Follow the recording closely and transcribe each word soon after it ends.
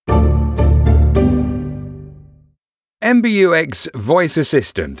MBUX Voice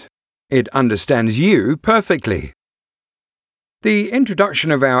Assistant. It understands you perfectly. The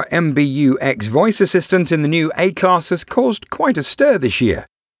introduction of our MBUX Voice Assistant in the new A-Class has caused quite a stir this year.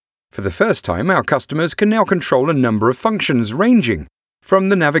 For the first time, our customers can now control a number of functions ranging from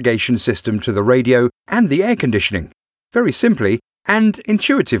the navigation system to the radio and the air conditioning, very simply and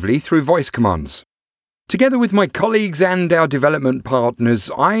intuitively through voice commands. Together with my colleagues and our development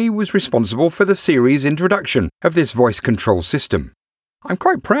partners, I was responsible for the series introduction of this voice control system. I'm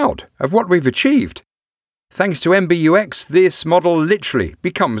quite proud of what we've achieved. Thanks to MBUX, this model literally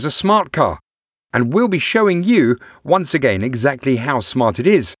becomes a smart car, and we'll be showing you once again exactly how smart it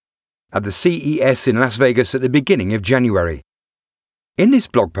is at the CES in Las Vegas at the beginning of January. In this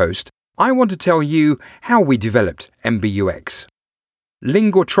blog post, I want to tell you how we developed MBUX.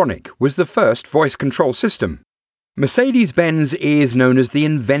 Linguatronic was the first voice control system. Mercedes-Benz is known as the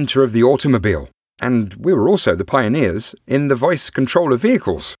inventor of the automobile, and we were also the pioneers in the voice control of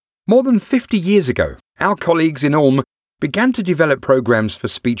vehicles. More than 50 years ago, our colleagues in Ulm began to develop programs for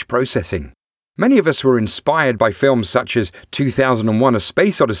speech processing. Many of us were inspired by films such as 2001: A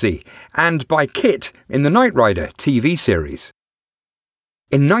Space Odyssey and by KITT in the Knight Rider TV series.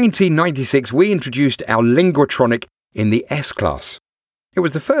 In 1996, we introduced our Linguatronic in the S-Class. It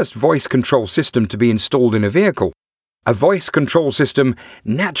was the first voice control system to be installed in a vehicle. A voice control system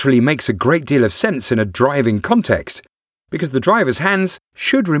naturally makes a great deal of sense in a driving context, because the driver's hands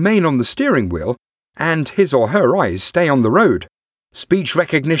should remain on the steering wheel and his or her eyes stay on the road. Speech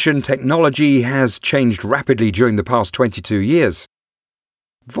recognition technology has changed rapidly during the past 22 years.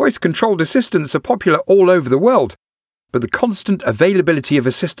 Voice-controlled assistants are popular all over the world, but the constant availability of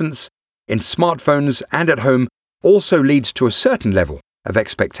assistants in smartphones and at home also leads to a certain level of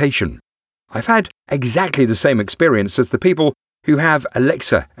expectation. I've had exactly the same experience as the people who have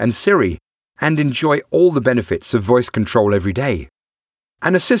Alexa and Siri and enjoy all the benefits of voice control every day.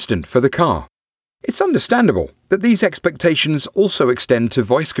 An assistant for the car. It's understandable that these expectations also extend to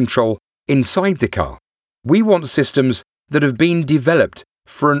voice control inside the car. We want systems that have been developed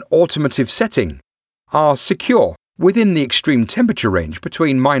for an automotive setting, are secure within the extreme temperature range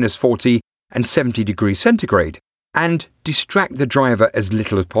between -40 and 70 degrees centigrade, and distract the driver as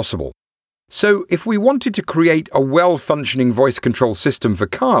little as possible. So if we wanted to create a well-functioning voice control system for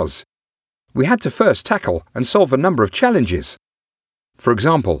cars, we had to first tackle and solve a number of challenges. For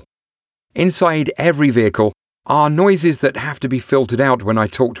example, inside every vehicle are noises that have to be filtered out when I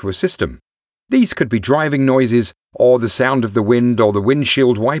talk to a system. These could be driving noises, or the sound of the wind or the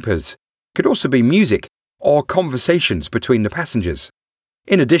windshield wipers. Could also be music or conversations between the passengers.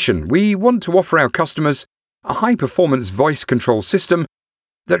 In addition, we want to offer our customers a high-performance voice control system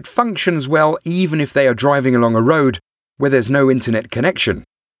that functions well even if they are driving along a road where there's no internet connection,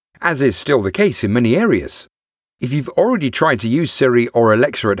 as is still the case in many areas. If you've already tried to use Siri or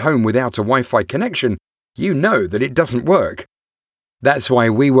Alexa at home without a Wi-Fi connection, you know that it doesn't work. That's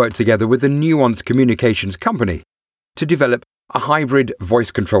why we work together with the Nuance Communications company to develop a hybrid voice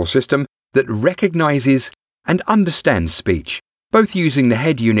control system that recognizes and understands speech, both using the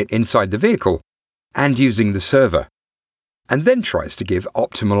head unit inside the vehicle and using the server, and then tries to give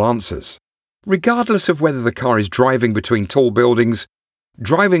optimal answers, regardless of whether the car is driving between tall buildings,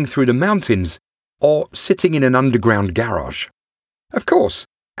 driving through the mountains, or sitting in an underground garage. Of course,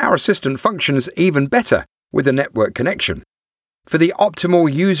 our assistant functions even better with a network connection. For the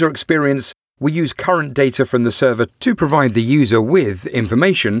optimal user experience, we use current data from the server to provide the user with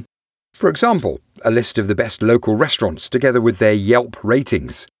information. For example, a list of the best local restaurants together with their Yelp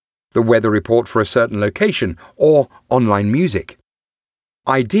ratings, the weather report for a certain location, or online music.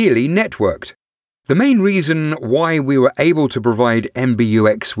 Ideally networked. The main reason why we were able to provide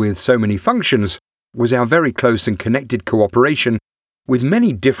MBUX with so many functions was our very close and connected cooperation with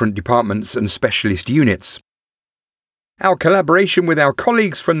many different departments and specialist units. Our collaboration with our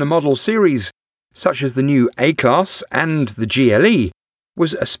colleagues from the model series, such as the new A-Class and the GLE,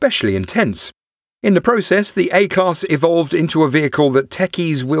 was especially intense. In the process, the A-Class evolved into a vehicle that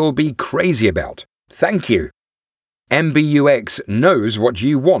techies will be crazy about. Thank you. MBUX knows what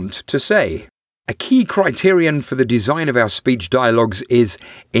you want to say. A key criterion for the design of our speech dialogues is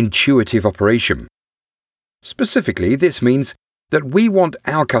intuitive operation. Specifically, this means that we want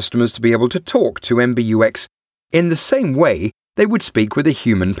our customers to be able to talk to MBUX in the same way they would speak with a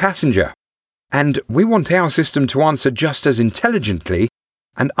human passenger. And we want our system to answer just as intelligently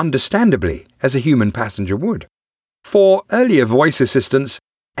and understandably as a human passenger would. For earlier voice assistants,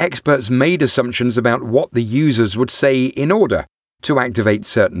 experts made assumptions about what the users would say in order to activate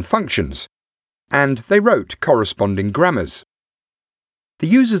certain functions, and they wrote corresponding grammars. The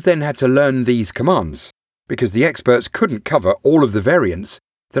users then had to learn these commands, because the experts couldn't cover all of the variants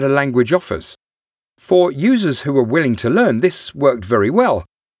that a language offers. For users who were willing to learn, this worked very well,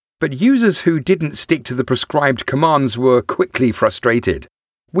 but users who didn't stick to the prescribed commands were quickly frustrated.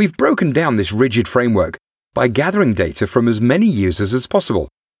 We've broken down this rigid framework by gathering data from as many users as possible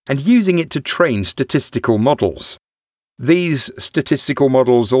and using it to train statistical models. These statistical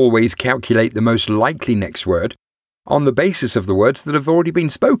models always calculate the most likely next word on the basis of the words that have already been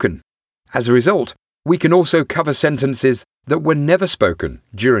spoken. As a result, we can also cover sentences that were never spoken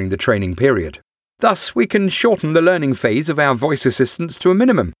during the training period. Thus, we can shorten the learning phase of our voice assistants to a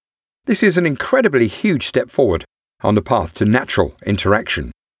minimum. This is an incredibly huge step forward on the path to natural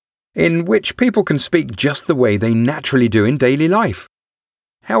interaction, in which people can speak just the way they naturally do in daily life.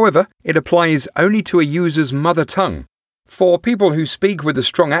 However, it applies only to a user's mother tongue. For people who speak with a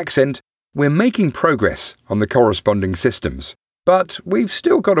strong accent, we're making progress on the corresponding systems, but we've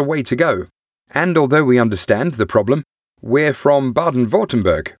still got a way to go. And although we understand the problem, we're from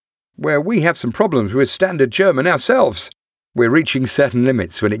Baden-Württemberg, where we have some problems with standard German ourselves. We're reaching certain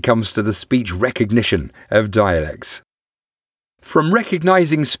limits when it comes to the speech recognition of dialects. From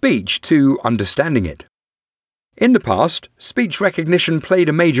recognizing speech to understanding it. In the past, speech recognition played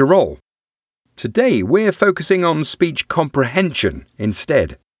a major role. Today, we're focusing on speech comprehension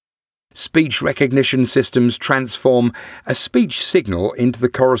instead. Speech recognition systems transform a speech signal into the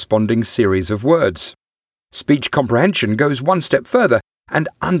corresponding series of words. Speech comprehension goes one step further and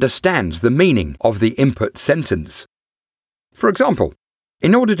understands the meaning of the input sentence. For example,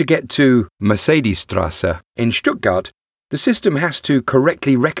 in order to get to Mercedesstraße in Stuttgart, the system has to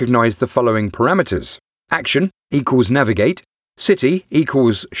correctly recognize the following parameters. Action equals navigate, city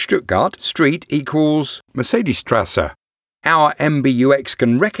equals Stuttgart, street equals Mercedesstraße. Our MBUX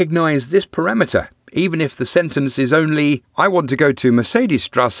can recognize this parameter, even if the sentence is only, I want to go to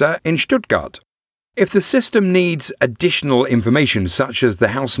Mercedesstraße in Stuttgart. If the system needs additional information such as the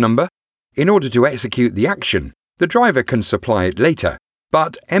house number, in order to execute the action, the driver can supply it later,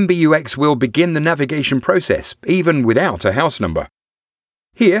 but MBUX will begin the navigation process even without a house number.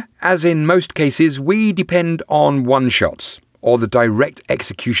 Here, as in most cases, we depend on one-shots, or the direct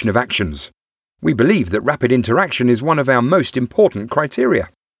execution of actions. We believe that rapid interaction is one of our most important criteria.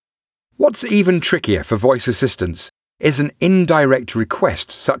 What's even trickier for voice assistants is an indirect request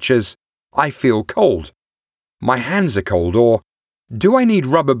such as, I feel cold, my hands are cold, or do I need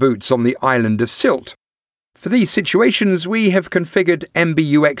rubber boots on the island of Sylt? For these situations, we have configured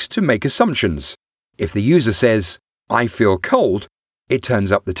MBUX to make assumptions. If the user says, I feel cold, it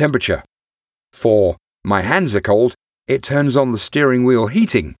turns up the temperature. For my hands are cold, it turns on the steering wheel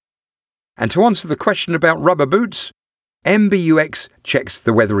heating. And to answer the question about rubber boots, MBUX checks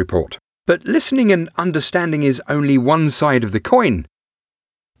the weather report. But listening and understanding is only one side of the coin.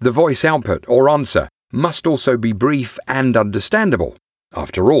 The voice output or answer must also be brief and understandable.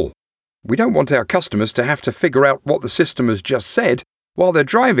 After all, we don't want our customers to have to figure out what the system has just said while they're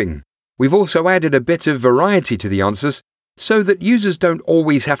driving. We've also added a bit of variety to the answers so that users don't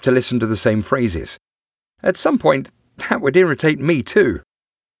always have to listen to the same phrases. At some point, that would irritate me too.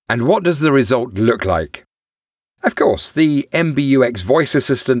 And what does the result look like? Of course, the MBUX Voice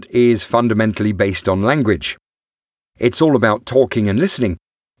Assistant is fundamentally based on language. It's all about talking and listening,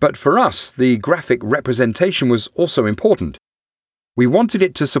 but for us, the graphic representation was also important. We wanted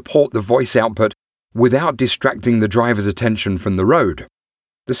it to support the voice output without distracting the driver's attention from the road.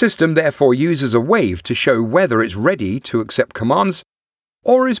 The system therefore uses a wave to show whether it's ready to accept commands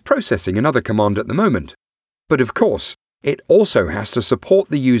or is processing another command at the moment. But of course, it also has to support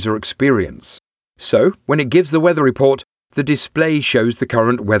the user experience. So, when it gives the weather report, the display shows the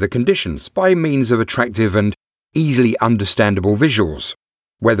current weather conditions by means of attractive and easily understandable visuals,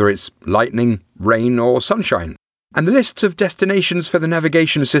 whether it's lightning, rain, or sunshine. And the lists of destinations for the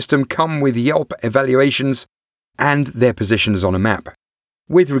navigation system come with Yelp evaluations and their positions on a map.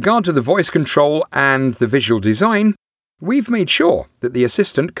 With regard to the voice control and the visual design, we've made sure that the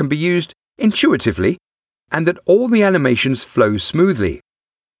assistant can be used intuitively and that all the animations flow smoothly.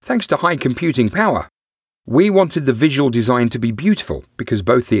 Thanks to high computing power, we wanted the visual design to be beautiful because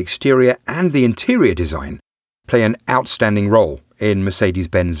both the exterior and the interior design play an outstanding role in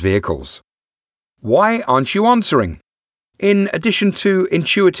Mercedes-Benz vehicles. Why aren't you answering? In addition to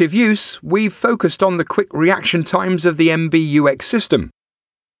intuitive use, we've focused on the quick reaction times of the MBUX system.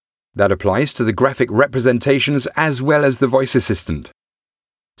 That applies to the graphic representations as well as the voice assistant.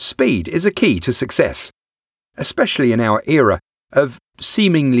 Speed is a key to success, especially in our era of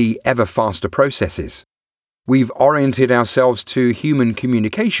seemingly ever faster processes. We've oriented ourselves to human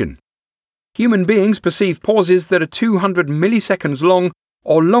communication. Human beings perceive pauses that are 200 milliseconds long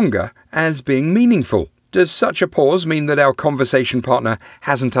or longer as being meaningful Does such a pause mean that our conversation partner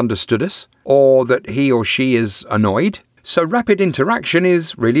hasn't understood us, or that he or she is annoyed? So rapid interaction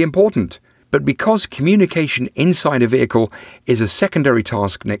is really important. But because communication inside a vehicle is a secondary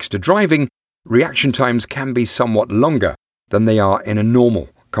task next to driving, reaction times can be somewhat longer than they are in a normal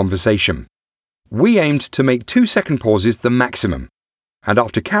conversation. We aimed to make 2-second pauses the maximum, and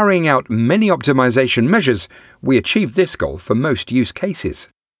after carrying out many optimization measures, we achieved this goal for most use cases.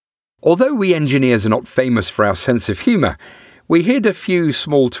 Although we engineers are not famous for our sense of humour, we hid a few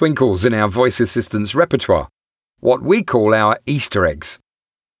small twinkles in our voice assistant's repertoire, what we call our Easter eggs.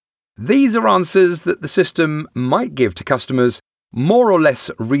 These are answers that the system might give to customers more or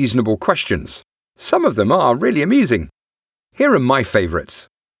less reasonable questions. Some of them are really amusing. Here are my favourites.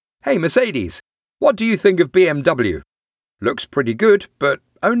 Hey Mercedes, what do you think of BMW? Looks pretty good, but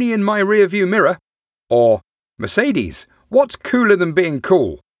only in my rear-view mirror. Or, Mercedes, what's cooler than being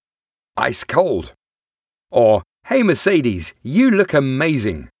cool? Ice cold. Or, hey Mercedes, you look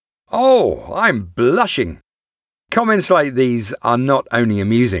amazing. Oh, I'm blushing. Comments like these are not only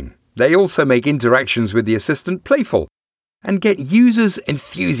amusing, they also make interactions with the assistant playful and get users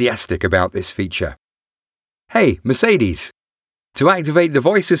enthusiastic about this feature. Hey Mercedes. To activate the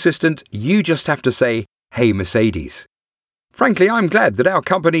voice assistant, you just have to say, hey Mercedes. Frankly, I'm glad that our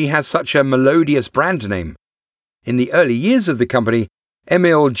company has such a melodious brand name. In the early years of the company,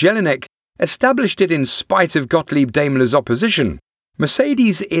 Emil Jelinek established it in spite of Gottlieb Daimler's opposition.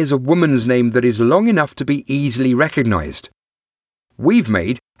 Mercedes is a woman's name that is long enough to be easily recognized. We've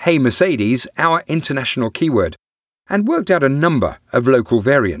made Hey Mercedes our international keyword and worked out a number of local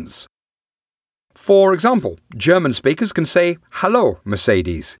variants. For example, German speakers can say Hello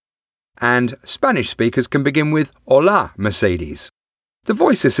Mercedes, and Spanish speakers can begin with Hola Mercedes. The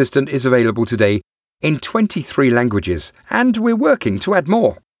voice assistant is available today in 23 languages, and we're working to add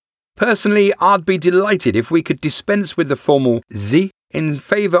more. Personally, I'd be delighted if we could dispense with the formal Sie in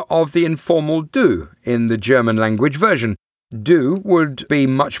favour of the informal Du in the German language version. Du would be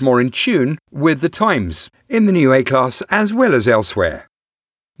much more in tune with the times, in the new A-Class as well as elsewhere.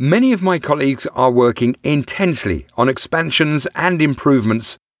 Many of my colleagues are working intensely on expansions and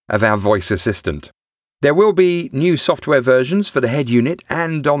improvements of our voice assistant. There will be new software versions for the head unit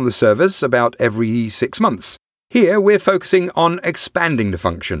and on the servers about every 6 months. Here we're focusing on expanding the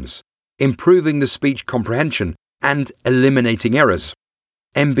functions, improving the speech comprehension, and eliminating errors.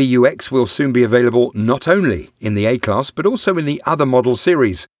 MBUX will soon be available not only in the A-Class but also in the other model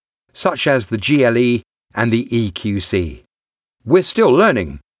series, such as the GLE and the EQC. We're still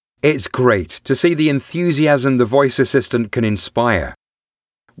learning. It's great to see the enthusiasm the voice assistant can inspire.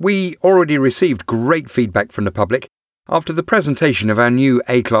 We already received great feedback from the public after the presentation of our new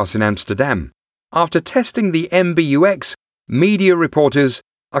A-Class in Amsterdam. After testing the MBUX, media reporters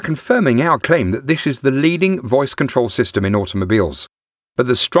are confirming our claim that this is the leading voice control system in automobiles. But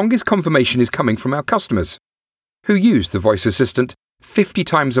the strongest confirmation is coming from our customers, who use the voice assistant 50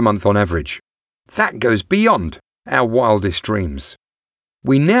 times a month on average. That goes beyond our wildest dreams.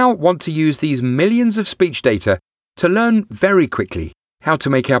 We now want to use these millions of speech data to learn very quickly how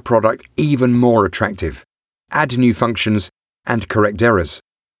to make our product even more attractive, add new functions, and correct errors.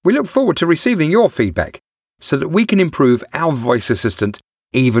 We look forward to receiving your feedback so that we can improve our voice assistant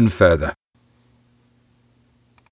even further.